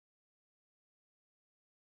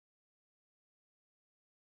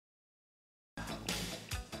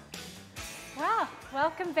Well,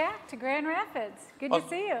 welcome back to Grand Rapids. Good to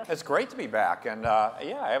see you. It's great to be back, and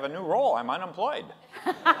yeah, I have a new role. I'm unemployed.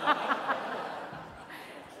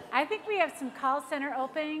 I think we have some call center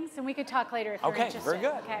openings, and we could talk later if you're interested. Okay, very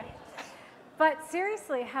good. Okay. But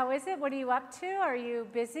seriously, how is it? What are you up to? Are you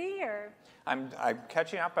busy or? I'm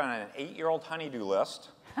catching up on an 8-year-old honeydew list.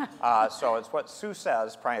 So it's what Sue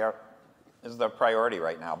says is the priority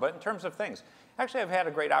right now. But in terms of things, actually I've had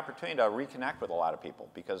a great opportunity to reconnect with a lot of people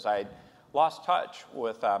because I'd lost touch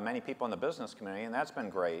with many people in the business community, and that's been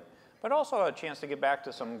great. But also a chance to get back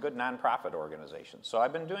to some good nonprofit organizations. So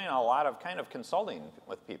I've been doing a lot of kind of consulting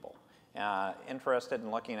with people, interested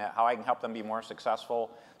in looking at how I can help them be more successful.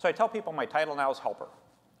 So I tell people my title now is helper.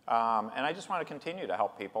 And I just want to continue to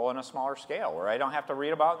help people on a smaller scale where I don't have to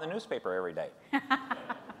read about it in the newspaper every day.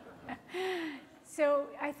 So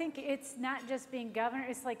I think it's not just being governor,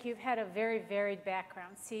 it's like you've had a very varied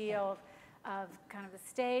background, CEO of kind of the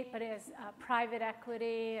state, but as private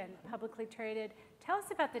equity and publicly traded. Tell us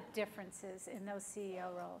about the differences in those CEO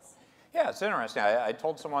roles. Yeah, it's interesting. I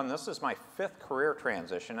told someone this is my 5th career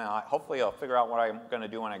transition, and hopefully I'll figure out what I'm going to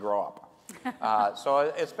do when I grow up.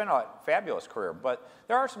 So it's been a fabulous career, but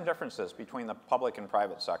there are some differences between the public and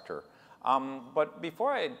private sector. But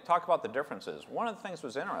before I talk about the differences, one of the things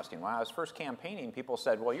was interesting. When I was first campaigning, people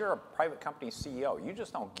said, well, you're a private company CEO. You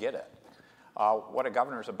just don't get it, what a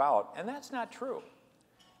governor's about. And that's not true.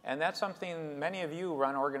 And that's something many of you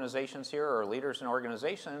run organizations here or leaders in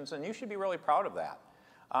organizations, and you should be really proud of that.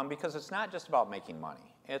 Because it's not just about making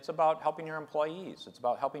money. It's about helping your employees. It's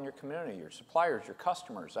about helping your community, your suppliers, your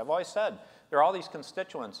customers. I've always said there are all these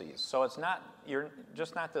constituencies. So it's not, you're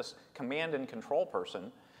just not this command and control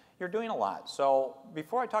person. You're doing a lot. So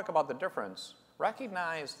before I talk about the difference,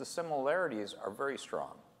 recognize the similarities are very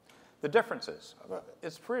strong. The differences,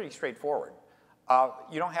 it's pretty straightforward.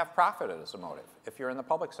 You don't have profit as a motive if you're in the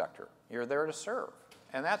public sector. You're there to serve.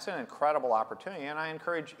 And that's an incredible opportunity, and I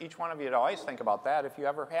encourage each one of you to always think about that if you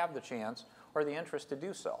ever have the chance or the interest to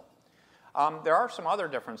do so. There are some other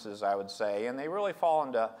differences, I would say, and they really fall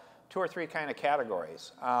into 2 or 3 kind of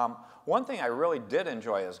categories. One thing I really did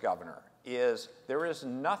enjoy as governor is there is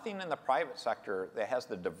nothing in the private sector that has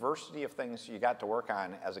the diversity of things you got to work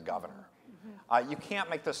on as a governor. You can't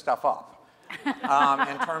make this stuff up.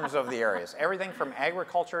 In terms of the areas. Everything from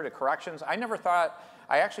agriculture to corrections. I never thought,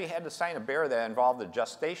 I actually had to sign a bear that involved the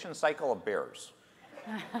gestation cycle of bears.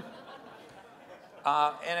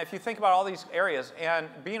 And if you think about all these areas, and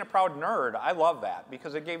being a proud nerd, I love that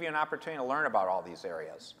because it gave you an opportunity to learn about all these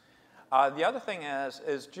areas. The other thing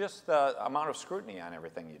is just the amount of scrutiny on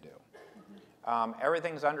everything you do.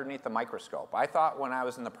 Everything's underneath the microscope. I thought when I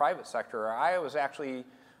was in the private sector, I was actually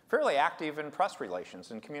fairly active in press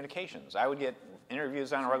relations and communications. I would get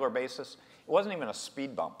interviews on a regular basis. It wasn't even a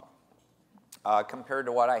speed bump compared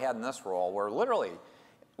to what I had in this role, where literally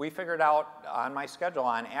we figured out on my schedule,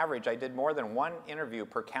 on average, I did more than 1 interview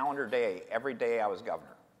per calendar day every day I was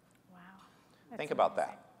governor. Wow. Think about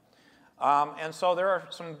that. And so there are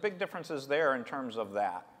some big differences there in terms of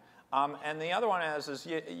that. And the other one is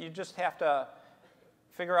you just have to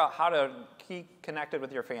figure out how to keep connected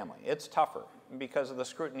with your family. It's tougher because of the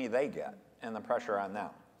scrutiny they get and the pressure on them.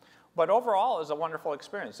 But overall, it was a wonderful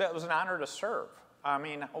experience. It was an honor to serve. I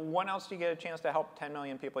mean, when else do you get a chance to help 10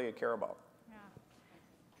 million people you care about? Yeah.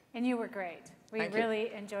 And you were great. We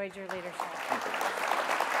really enjoyed your leadership. Thank you.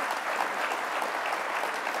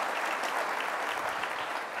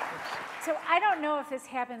 So I don't know if this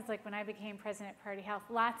happens like when I became president of Party Health,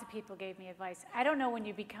 lots of people gave me advice. I don't know when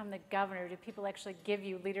you become the governor, do people actually give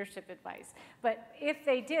you leadership advice? But if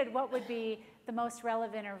they did, what would be the most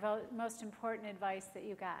relevant or most important advice that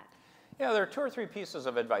you got? Yeah, there are 2 or 3 pieces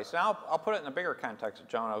of advice. Now, I'll put it in a bigger context,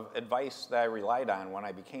 Joan, of advice that I relied on when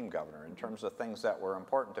I became governor in terms of things that were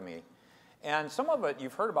important to me. And some of it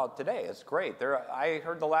you've heard about today. It's great. I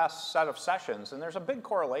heard the last set of sessions, and there's a big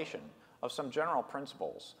correlation of some general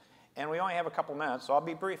principles. And we only have a couple minutes, so I'll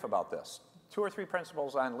be brief about this. 2 or 3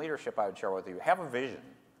 principles on leadership I would share with you. Have a vision.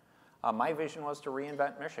 My vision was to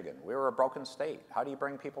reinvent Michigan. We were a broken state. How do you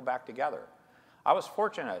bring people back together? I was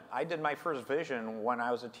fortunate. I did my first vision when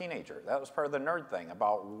I was a teenager. That was part of the nerd thing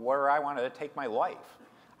about where I wanted to take my life.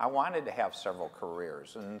 I wanted to have several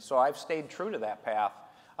careers, and so I've stayed true to that path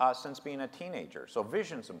since being a teenager. So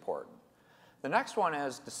vision's important. The next one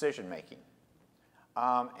is decision making.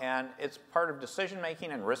 And it's part of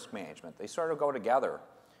decision-making and risk management. They sort of go together.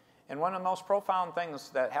 And one of the most profound things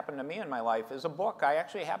that happened to me in my life is a book I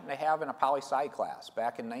actually happened to have in a poli-sci class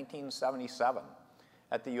back in 1977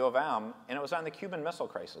 at the U of M, and it was on the Cuban Missile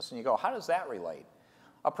Crisis. And you go, how does that relate?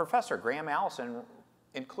 A professor, Graham Allison,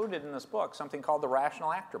 included in this book something called the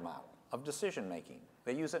rational actor model of decision-making.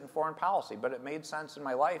 They use it in foreign policy, but it made sense in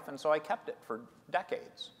my life, and so I kept it for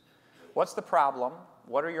decades. What's the problem?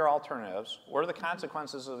 What are your alternatives? What are the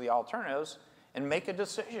consequences of the alternatives? And make a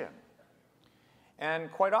decision.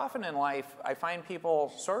 And quite often in life, I find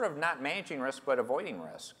people sort of not managing risk, but avoiding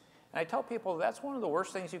risk. And I tell people that's one of the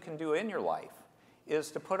worst things you can do in your life,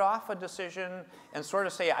 is to put off a decision and sort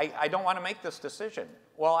of say, I don't want to make this decision.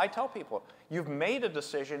 Well, I tell people, you've made a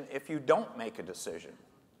decision if you don't make a decision.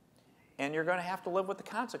 And you're going to have to live with the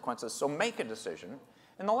consequences, so make a decision.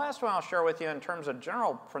 And the last one I'll share with you in terms of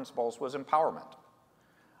general principles was empowerment.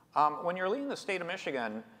 When you're leading the state of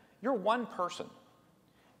Michigan, you're one person.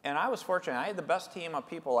 And I was fortunate. I had the best team of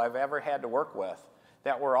people I've ever had to work with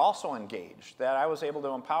that were also engaged, that I was able to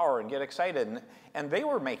empower and get excited, and they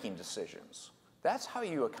were making decisions. That's how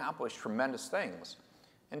you accomplish tremendous things.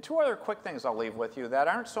 And two other quick things I'll leave with you that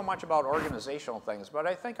aren't so much about organizational things, but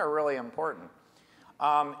I think are really important,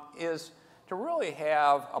 is to really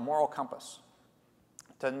have a moral compass,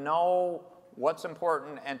 to know what's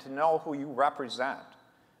important and to know who you represent.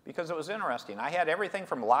 Because it was interesting. I had everything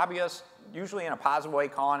from lobbyists, usually in a positive way,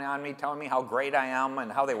 calling on me, telling me how great I am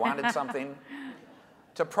and how they wanted something,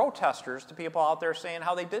 to protesters, to people out there saying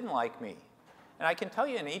how they didn't like me. And I can tell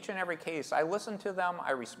you in each and every case, I listened to them,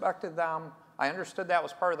 I respected them, I understood that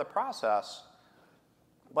was part of the process.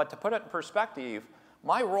 But to put it in perspective,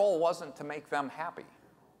 my role wasn't to make them happy.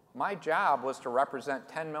 My job was to represent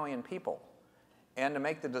 10 million people and to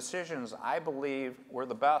make the decisions I believe were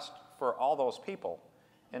the best for all those people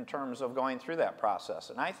in terms of going through that process.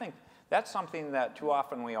 And I think that's something that too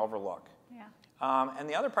often we overlook. Yeah. And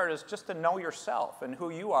the other part is just to know yourself and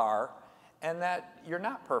who you are, and that you're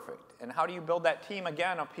not perfect. And how do you build that team,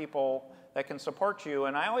 again, of people that can support you?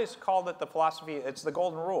 And I always called it the philosophy, it's the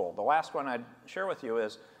golden rule. The last one I'd share with you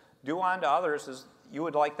is do unto others as you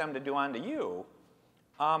would like them to do unto you.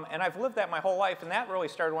 And I've lived that my whole life, and that really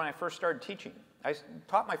started when I first started teaching. I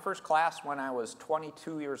taught my first class when I was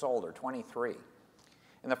 22 years old, or 23.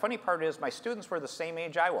 And the funny part is my students were the same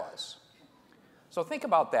age I was. So think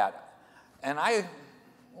about that. And I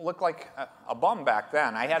looked like a bum back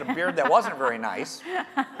then. I had a beard that wasn't very nice.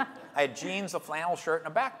 I had jeans, a flannel shirt,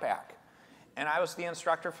 and a backpack. And I was the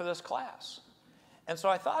instructor for this class. And so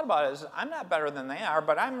I thought about it as, I'm not better than they are,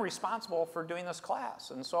 but I'm responsible for doing this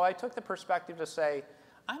class. And so I took the perspective to say,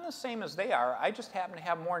 I'm the same as they are. I just happen to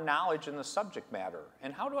have more knowledge in the subject matter.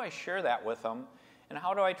 And how do I share that with them? And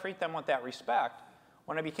how do I treat them with that respect?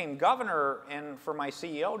 When I became governor and for my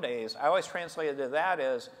CEO days, I always translated to that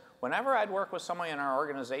as whenever I'd work with someone in our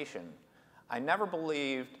organization, I never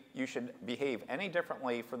believed you should behave any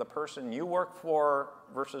differently for the person you work for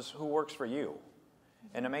versus who works for you.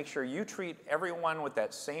 And to make sure you treat everyone with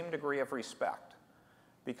that same degree of respect.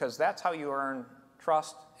 Because that's how you earn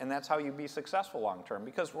trust, and that's how you be successful long term,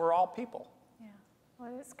 because we're all people. Yeah,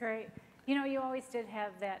 well, that's great. You know, you always did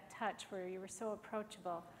have that touch where you were so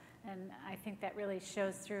approachable. And I think that really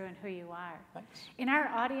shows through in who you are. Thanks. In our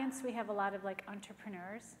audience, we have a lot of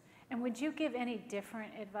entrepreneurs. And would you give any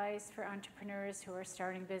different advice for entrepreneurs who are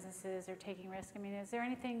starting businesses or taking risks? I mean, is there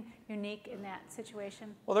anything unique in that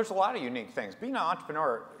situation? Well, there's a lot of unique things. Being an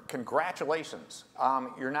entrepreneur, congratulations.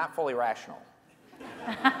 You're not fully rational.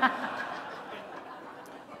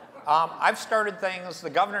 I've started things,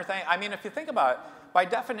 the governor thing. I mean, if you think about it, by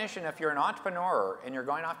definition, if you're an entrepreneur and you're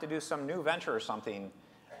going off to do some new venture or something,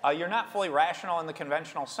 you're not fully rational in the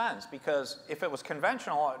conventional sense, because if it was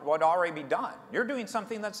conventional, it would already be done. You're doing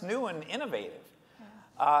something that's new and innovative.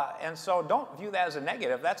 Yeah. And so don't view that as a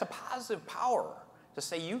negative. That's a positive power to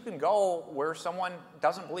say you can go where someone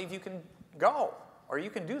doesn't believe you can go, or you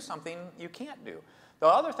can do something you can't do. The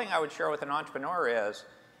other thing I would share with an entrepreneur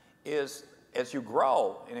is as you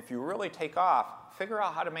grow, and if you really take off, figure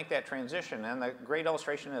out how to make that transition. And the great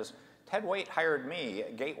illustration is Ted Waite hired me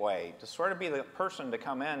at Gateway to sort of be the person to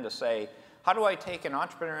come in to say, how do I take an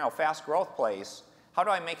entrepreneurial fast growth place, how do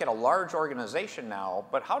I make it a large organization now,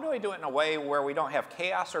 but how do I do it in a way where we don't have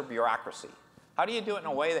chaos or bureaucracy? How do you do it in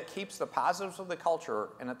a way that keeps the positives of the culture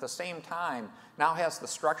and at the same time now has the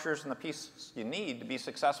structures and the pieces you need to be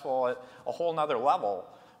successful at a whole nother level,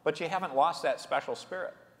 but you haven't lost that special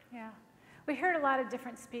spirit? Yeah. We heard a lot of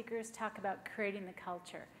different speakers talk about creating the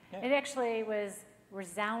culture. Yeah. It actually was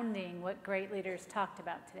resounding what great leaders talked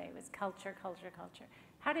about today was culture, culture, culture.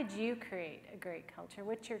 How did you create a great culture?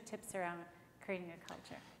 What's your tips around creating a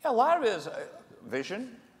culture? Yeah, a lot of it is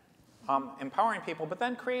vision, empowering people, but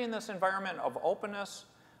then creating this environment of openness,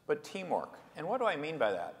 but teamwork. And what do I mean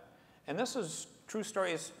by that? And this is true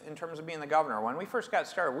stories in terms of being the governor. When we first got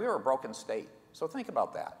started, we were a broken state. So think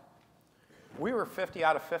about that. We were 50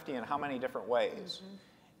 out of 50 in how many different ways? Mm-hmm.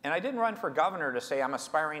 And I didn't run for governor to say I'm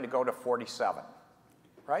aspiring to go to 47.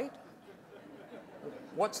 right?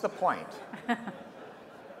 What's the point?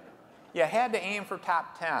 You had to aim for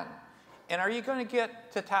top 10. And are you going to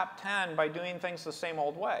get to top 10 by doing things the same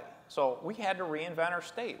old way? So we had to reinvent our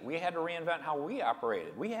state. We had to reinvent how we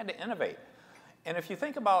operated. We had to innovate. And if you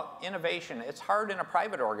think about innovation, it's hard in a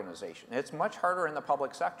private organization. It's much harder in the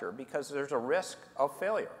public sector because there's a risk of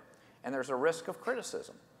failure and there's a risk of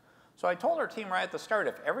criticism. So I told our team right at the start,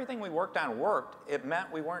 if everything we worked on worked, it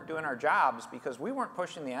meant we weren't doing our jobs because we weren't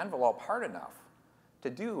pushing the envelope hard enough to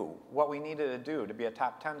do what we needed to do to be a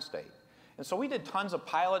top 10 state. And so we did tons of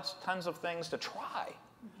pilots, tons of things to try.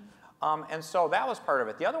 And so that was part of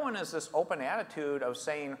it. The other one is this open attitude of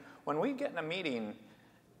saying, when we get in a meeting,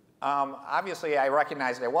 obviously I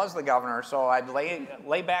recognized I was the governor, so I'd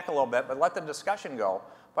lay back a little bit, but let the discussion go.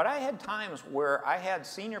 But I had times where I had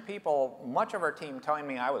senior people, much of our team, telling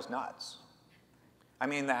me I was nuts. I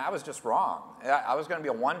mean, I was just wrong. I was going to be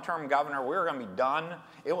a one-term governor. We were going to be done.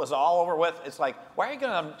 It was all over with. It's like, why are you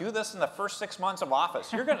going to do this in the first 6 months of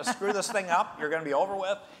office? You're going to screw this thing up. You're going to be over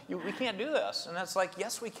with. We can't do this. And it's like,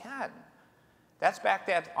 yes, we can. That's back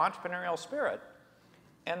to that entrepreneurial spirit.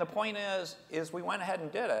 And the point is we went ahead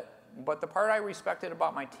and did it. But the part I respected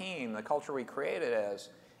about my team, the culture we created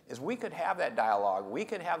is we could have that dialogue. We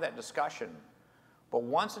could have that discussion. But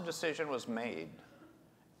once a decision was made,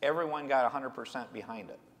 everyone got 100% behind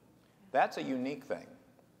it. That's a unique thing.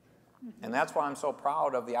 And that's why I'm so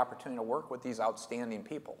proud of the opportunity to work with these outstanding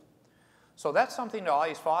people. So that's something to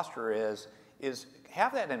always foster is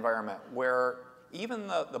have that environment where even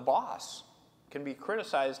the boss can be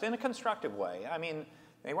criticized in a constructive way. I mean,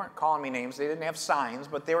 they weren't calling me names. They didn't have signs,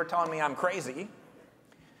 but they were telling me I'm crazy.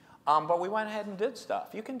 But we went ahead and did stuff.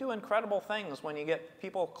 You can do incredible things when you get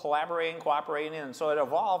people collaborating, cooperating, and so it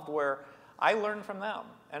evolved where I learned from them.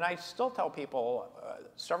 And I still tell people,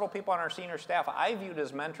 several people on our senior staff, I viewed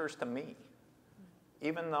as mentors to me,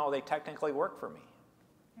 even though they technically work for me.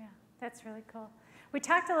 Yeah, that's really cool. We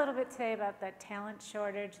talked a little bit today about the talent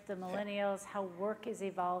shortage, the millennials, how work is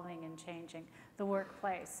evolving and changing, the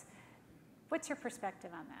workplace. What's your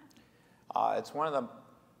perspective on that?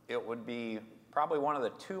 It would be probably one of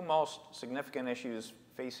the two most significant issues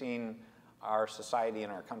facing our society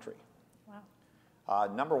and our country. Wow.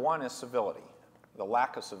 Number one is civility, the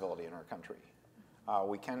lack of civility in our country.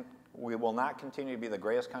 We will not continue to be the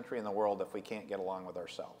greatest country in the world if we can't get along with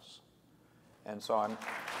ourselves. And so I'm...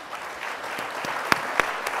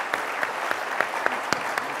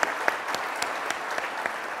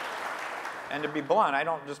 And to be blunt, I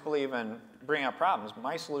don't just believe in bringing up problems.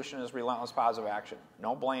 My solution is relentless positive action.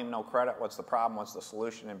 No blame, no credit. What's the problem? What's the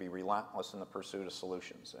solution? And be relentless in the pursuit of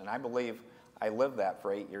solutions. And I believe I lived that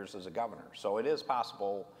for 8 years as a governor. So it is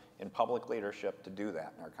possible in public leadership to do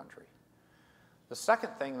that in our country. The second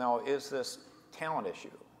thing, though, is this talent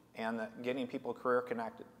issue and getting people career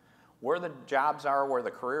connected. Where the jobs are, where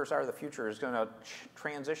the careers are, the future is going to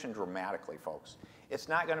transition dramatically, folks. It's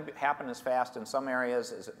not going to happen as fast in some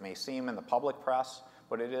areas as it may seem in the public press,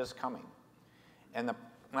 but it is coming. And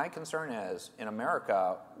my concern is, in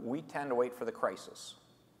America, we tend to wait for the crisis.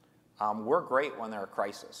 We're great when there's a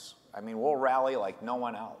crisis. I mean, we'll rally like no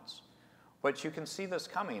one else. But you can see this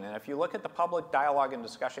coming. And if you look at the public dialogue and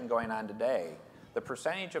discussion going on today, the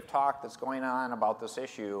percentage of talk that's going on about this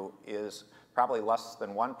issue is probably less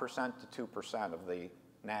than 1% to 2% of the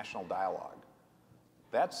national dialogue.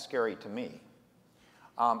 That's scary to me.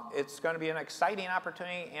 It's going to be an exciting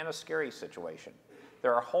opportunity and a scary situation.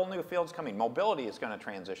 There are whole new fields coming. Mobility is going to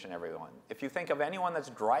transition everyone. If you think of anyone that's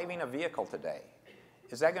driving a vehicle today,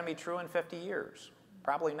 is that going to be true in 50 years?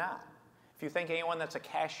 Probably not. If you think anyone that's a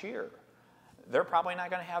cashier, they're probably not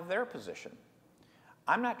going to have their position.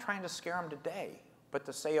 I'm not trying to scare them today, but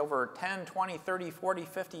to say over 10, 20, 30, 40,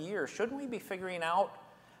 50 years, shouldn't we be figuring out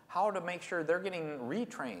how to make sure they're getting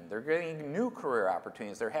retrained, they're getting new career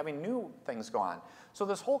opportunities, they're having new things go on. So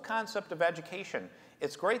this whole concept of education,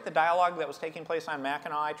 it's great the dialogue that was taking place on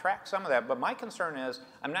Mackinac, I tracked some of that, but my concern is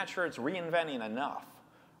I'm not sure it's reinventing enough.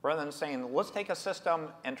 Rather than saying, let's take a system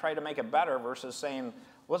and try to make it better versus saying,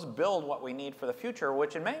 let's build what we need for the future,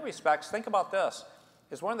 which in many respects, think about this,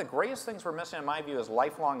 is one of the greatest things we're missing in my view is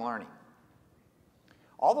lifelong learning.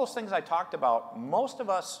 All those things I talked about, most of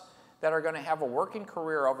us that are going to have a working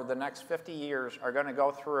career over the next 50 years are going to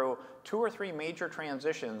go through 2 or 3 major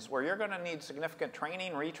transitions where you're going to need significant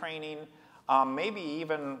training, retraining, maybe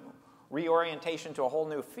even reorientation to a whole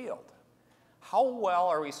new field. How well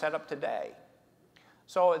are we set up today?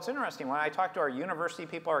 So it's interesting, when I talk to our university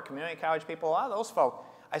people, our community college people, a lot of those folk,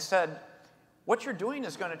 I said, what you're doing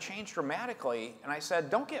is going to change dramatically. And I said,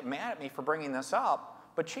 don't get mad at me for bringing this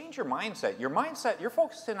up, but change your mindset. Your mindset, you're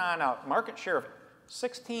focusing on a market share of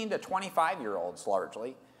 16 to 25-year-olds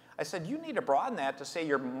largely. I said, you need to broaden that to say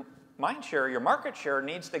your mind share, your market share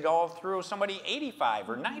needs to go through somebody 85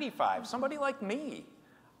 or 95, somebody like me.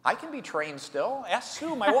 I can be trained still. Ask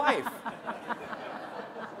Sue, my wife.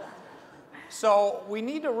 So we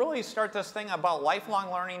need to really start this thing about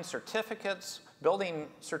lifelong learning, certificates, building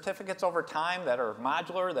certificates over time that are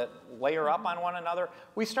modular, that layer up on one another.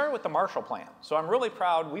 We started with the Marshall Plan. So I'm really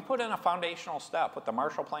proud. We put in a foundational step with the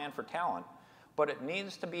Marshall Plan for talent, but it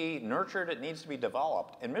needs to be nurtured, it needs to be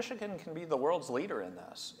developed. And Michigan can be the world's leader in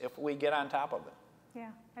this if we get on top of it. Yeah,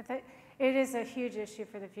 I think it is a huge issue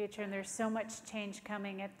for the future, and there's so much change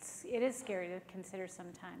coming. It is scary to consider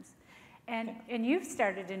sometimes. And you've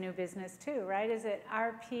started a new business too, right? Is it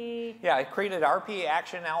RP? Yeah, I created RP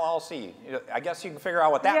Action LLC. I guess you can figure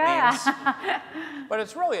out what that means. But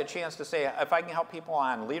it's really a chance to say, if I can help people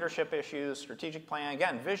on leadership issues, strategic plan,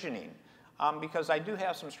 again, visioning, because I do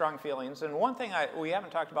have some strong feelings. And one thing we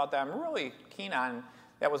haven't talked about that I'm really keen on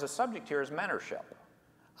that was a subject here is mentorship.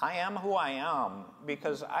 I am who I am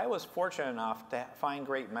because I was fortunate enough to find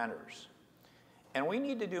great mentors. And we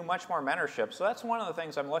need to do much more mentorship. So that's one of the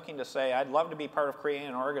things I'm looking to say. I'd love to be part of creating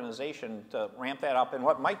an organization to ramp that up. And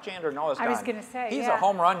what Mike Janderno has done. I was going to say, he's a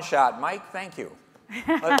home run shot. Mike, thank you.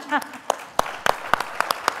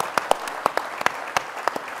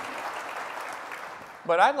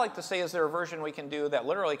 But I'd like to say, is there a version we can do that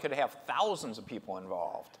literally could have thousands of people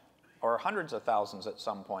involved, or hundreds of thousands at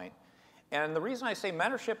some point? And the reason I say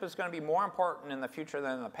mentorship is going to be more important in the future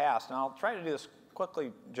than in the past, and I'll try to do this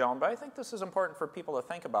quickly, Joan, but I think this is important for people to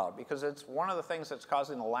think about because it's one of the things that's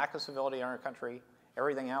causing the lack of civility in our country,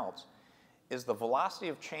 everything else, is the velocity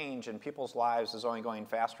of change in people's lives is only going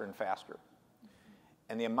faster and faster.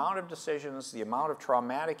 And the amount of decisions, the amount of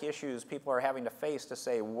traumatic issues people are having to face to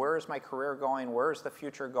say, where's my career going, where's the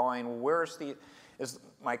future going, is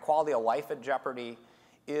my quality of life at jeopardy,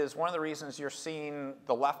 is one of the reasons you're seeing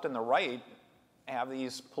the left and the right have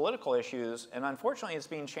these political issues, and unfortunately it's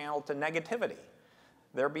being channeled to negativity.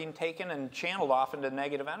 They're being taken and channeled off into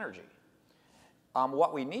negative energy.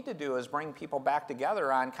 What we need to do is bring people back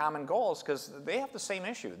together on common goals because they have the same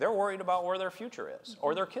issue. They're worried about where their future is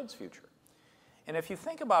or their kids' future. And if you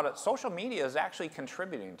think about it, social media is actually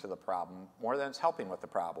contributing to the problem more than it's helping with the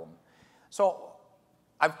problem. So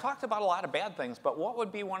I've talked about a lot of bad things, but what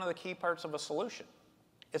would be one of the key parts of a solution?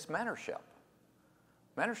 It's mentorship.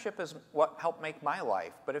 Mentorship is what helped make my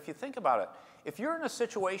life. But if you think about it, if you're in a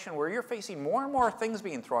situation where you're facing more and more things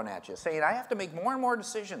being thrown at you, saying, I have to make more and more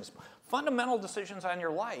decisions, fundamental decisions on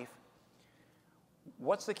your life,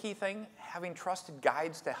 what's the key thing? Having trusted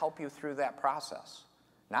guides to help you through that process.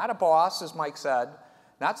 Not a boss, as Mike said,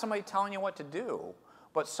 not somebody telling you what to do,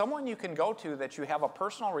 but someone you can go to that you have a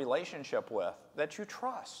personal relationship with, that you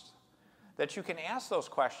trust, that you can ask those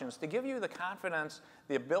questions to give you the confidence,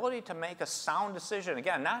 the ability to make a sound decision.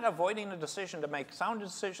 Again, not avoiding a decision, to make sound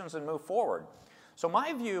decisions and move forward. So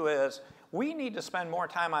my view is we need to spend more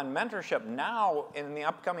time on mentorship now in the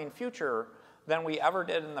upcoming future than we ever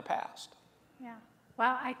did in the past. Yeah.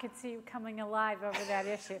 Well, I could see you coming alive over that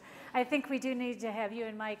issue. I think we do need to have you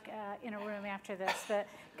and Mike in a room after this,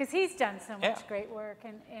 because he's done so much great work,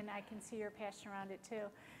 and I can see your passion around it too.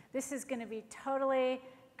 This is going to be totally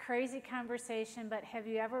crazy conversation, but have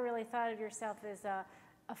you ever really thought of yourself as a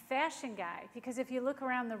fashion guy? Because if you look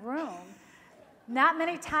around the room, not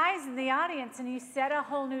many ties in the audience, and you set a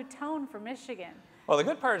whole new tone for Michigan. Well, the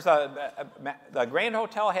good part is the Grand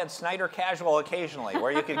Hotel had Snyder Casual occasionally,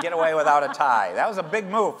 where you could get away without a tie. That was a big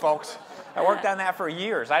move, folks. I worked on that for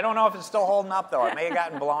years. I don't know if it's still holding up, though. It may have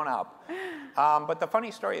gotten blown up. But the funny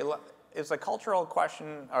story is the cultural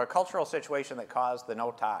question, or cultural situation that caused the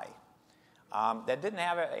no tie. That didn't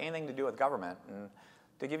have anything to do with government. And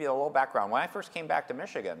to give you a little background, when I first came back to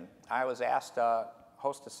Michigan, I was asked to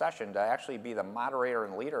host a session to actually be the moderator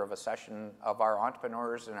and leader of a session of our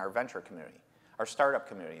entrepreneurs in our venture community, our startup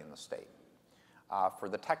community in the state, for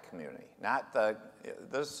the tech community.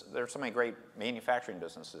 There's so many great manufacturing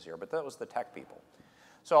businesses here, but that was the tech people.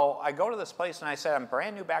 So I go to this place and I said, I'm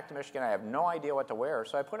brand new back to Michigan, I have no idea what to wear,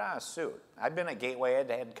 so I put on a suit. I'd been at Gateway, I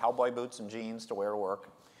had cowboy boots and jeans to wear to work.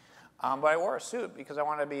 But I wore a suit because I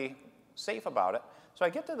wanted to be safe about it. So I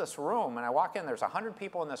get to this room and I walk in, there's 100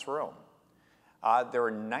 people in this room. There were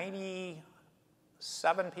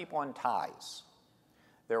 97 people in ties.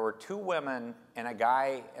 There were 2 women and a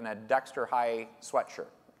guy in a Dexter High sweatshirt.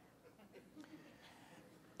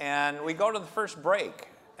 And we go to the first break.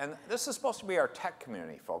 And this is supposed to be our tech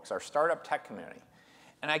community, folks, our startup tech community.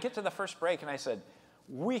 And I get to the first break and I said,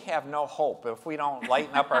 we have no hope if we don't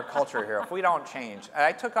lighten up our culture here, if we don't change. And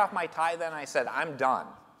I took off my tie then and I said, I'm done.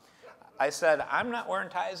 I said, I'm not wearing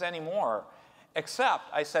ties anymore. Except,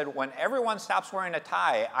 I said, when everyone stops wearing a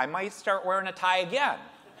tie, I might start wearing a tie again.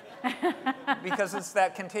 Because it's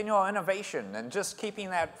that continual innovation and just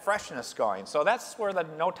keeping that freshness going. So that's where the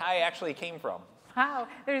no tie actually came from. Wow,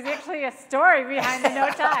 there's actually a story behind the no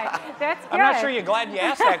tie. That's good. I'm not sure you're glad you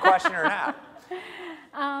asked that question or not.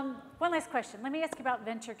 One last question. Let me ask you about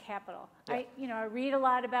venture capital. Yeah. I read a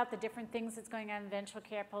lot about the different things that's going on in venture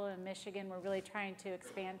capital in Michigan. We're really trying to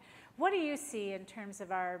expand. What do you see in terms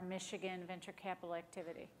of our Michigan venture capital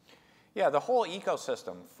activity? Yeah, the whole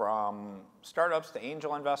ecosystem from startups to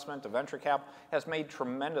angel investment to venture cap has made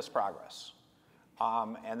tremendous progress.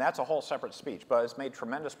 And that's a whole separate speech, but it's made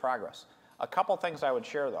tremendous progress. A couple things I would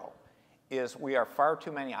share, though, is we are far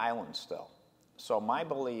too many islands still. So my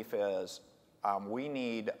belief is we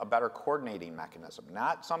need a better coordinating mechanism,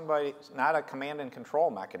 not a command and control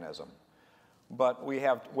mechanism, but we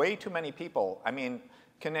have way too many people. I mean,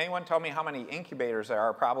 can anyone tell me how many incubators there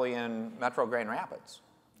are probably in Metro Grand Rapids?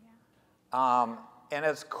 Yeah. And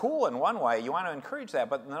it's cool in one way, you want to encourage that,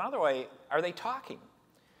 but in another way, are they talking?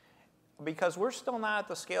 Because we're still not at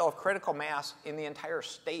the scale of critical mass in the entire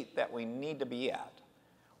state that we need to be at.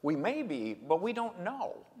 We may be, but we don't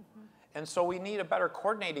know. Mm-hmm. And so we need a better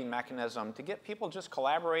coordinating mechanism to get people just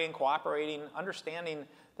collaborating, cooperating, understanding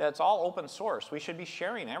that it's all open source. We should be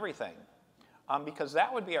sharing everything because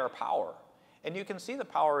that would be our power. And you can see the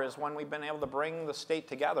power is when we've been able to bring the state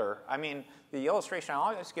together. I mean, the illustration I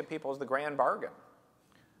always give people is the grand bargain.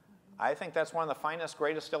 Mm-hmm. I think that's one of the finest,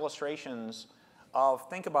 greatest illustrations of,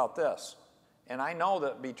 think about this, and I know that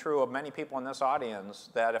it'd be true of many people in this audience,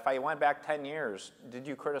 that if I went back 10 years, did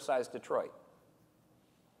you criticize Detroit?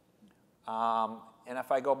 And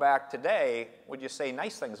if I go back today, would you say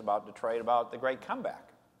nice things about Detroit, about the great comeback?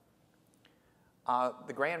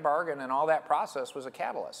 The grand bargain and all that process was a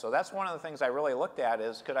catalyst. So that's one of the things I really looked at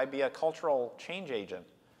is, could I be a cultural change agent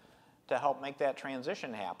to help make that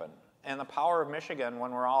transition happen? And the power of Michigan,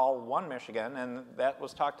 when we're all one Michigan, and that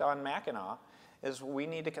was talked on Mackinac, is we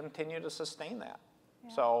need to continue to sustain that.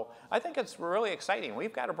 Yeah. So I think it's really exciting.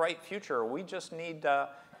 We've got a bright future. We just need to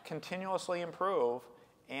continuously improve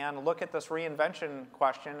and look at this reinvention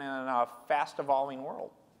question in a fast evolving world.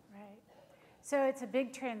 Right. So it's a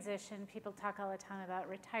big transition. People talk all the time about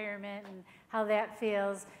retirement and how that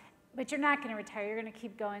feels. But you're not going to retire. You're going to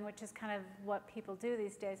keep going, which is kind of what people do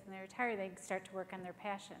these days. When they retire, they start to work on their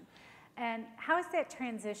passion. And how is that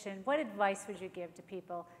transition? What advice would you give to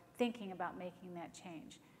people thinking about making that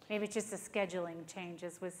change? Maybe it's just a scheduling change,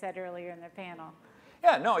 as was said earlier in the panel.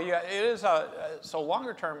 Yeah, no, it is so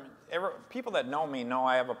longer term, people that know me know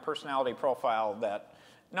I have a personality profile that,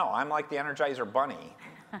 no, I'm like the Energizer Bunny.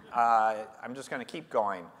 I'm just going to keep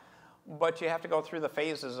going. But you have to go through the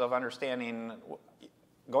phases of understanding,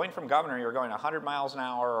 going from governor, you're going 100 miles an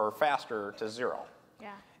hour or faster to 0.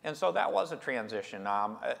 Yeah. And so that was a transition.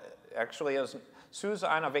 Actually, as Sue's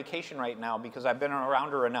on a vacation right now because I've been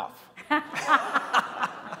around her enough.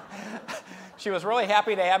 She was really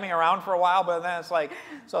happy to have me around for a while, but then it's like,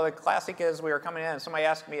 so the classic is we were coming in and somebody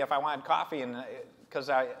asked me if I wanted coffee, and because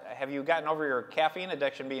have you gotten over your caffeine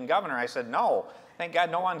addiction being governor? I said, no. Thank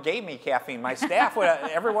God no one gave me caffeine. My staff,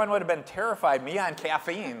 everyone would have been terrified. Me on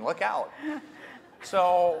caffeine, look out.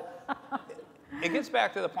 So it gets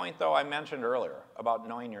back to the point, though, I mentioned earlier about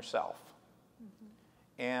knowing yourself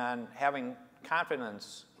and having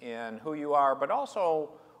confidence in who you are, but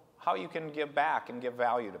also how you can give back and give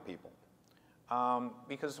value to people.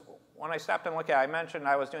 Because when I stopped and looked at it, I mentioned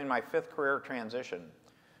I was doing my 5th career transition.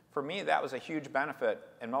 For me, that was a huge benefit,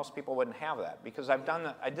 and most people wouldn't have that because I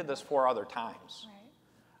did this 4 other times.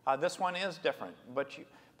 Right. This one is different,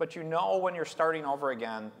 but you know when you're starting over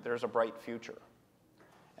again, there's a bright future.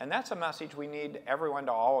 And that's a message we need everyone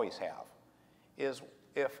to always have, is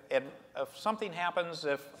if something happens,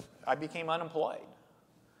 if I became unemployed,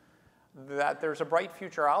 that there's a bright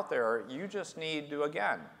future out there. You just need to,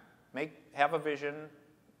 again, have a vision,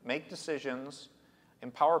 make decisions,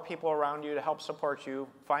 empower people around you to help support you,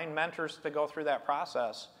 find mentors to go through that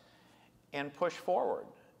process, and push forward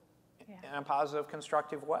in a positive,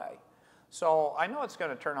 constructive way. So I know it's going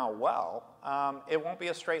to turn out well. It won't be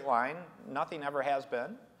a straight line. Nothing ever has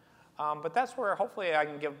been. But that's where hopefully I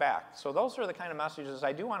can give back. So those are the kind of messages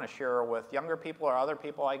I do want to share with younger people or other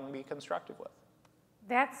people I can be constructive with.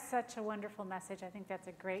 That's such a wonderful message. I think that's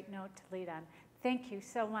a great note to lead on. Thank you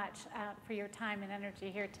so much for your time and energy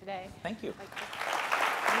here today. Thank you.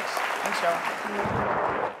 Thanks, Joan.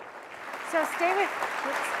 So stay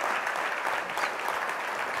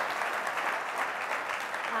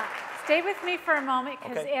with me for a moment,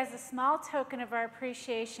 because as a small token of our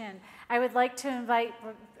appreciation, I would like to invite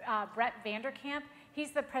Brett Vanderkamp.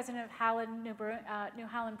 He's the president of New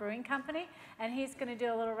Holland Brewing Company, and he's going to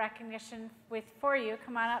do a little recognition for you.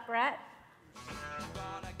 Come on up, Brett.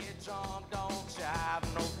 Gonna get drunk, don't you have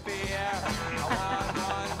no fear.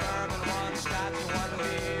 One bourbon, one scotch, one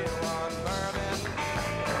beer, one bourbon,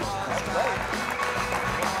 one scotch,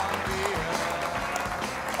 one beer.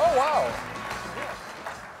 Oh, wow.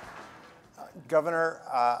 Governor,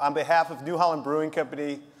 on behalf of New Holland Brewing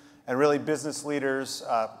Company and really business leaders,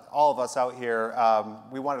 all of us out here,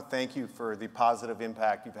 we want to thank you for the positive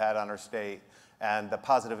impact you've had on our state and the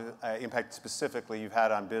positive impact specifically you've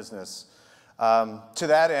had on business. To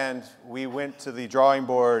that end, we went to the drawing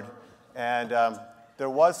board, and there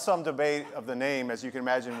was some debate of the name. As you can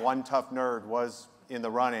imagine, One Tough Nerd was in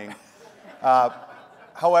the running.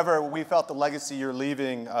 However, we felt the legacy you're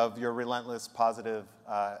leaving of your relentless positive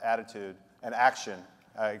attitude and action,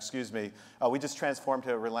 we just transformed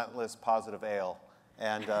to a relentless positive ale.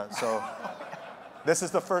 And so this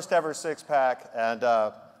is the first ever six-pack, and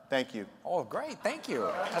thank you. Oh, great. Thank you.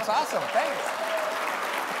 That's awesome. Thanks.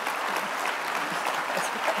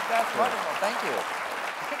 That's wonderful. Thank you.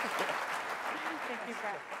 Thank you,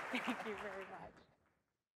 Brett. Thank you very much.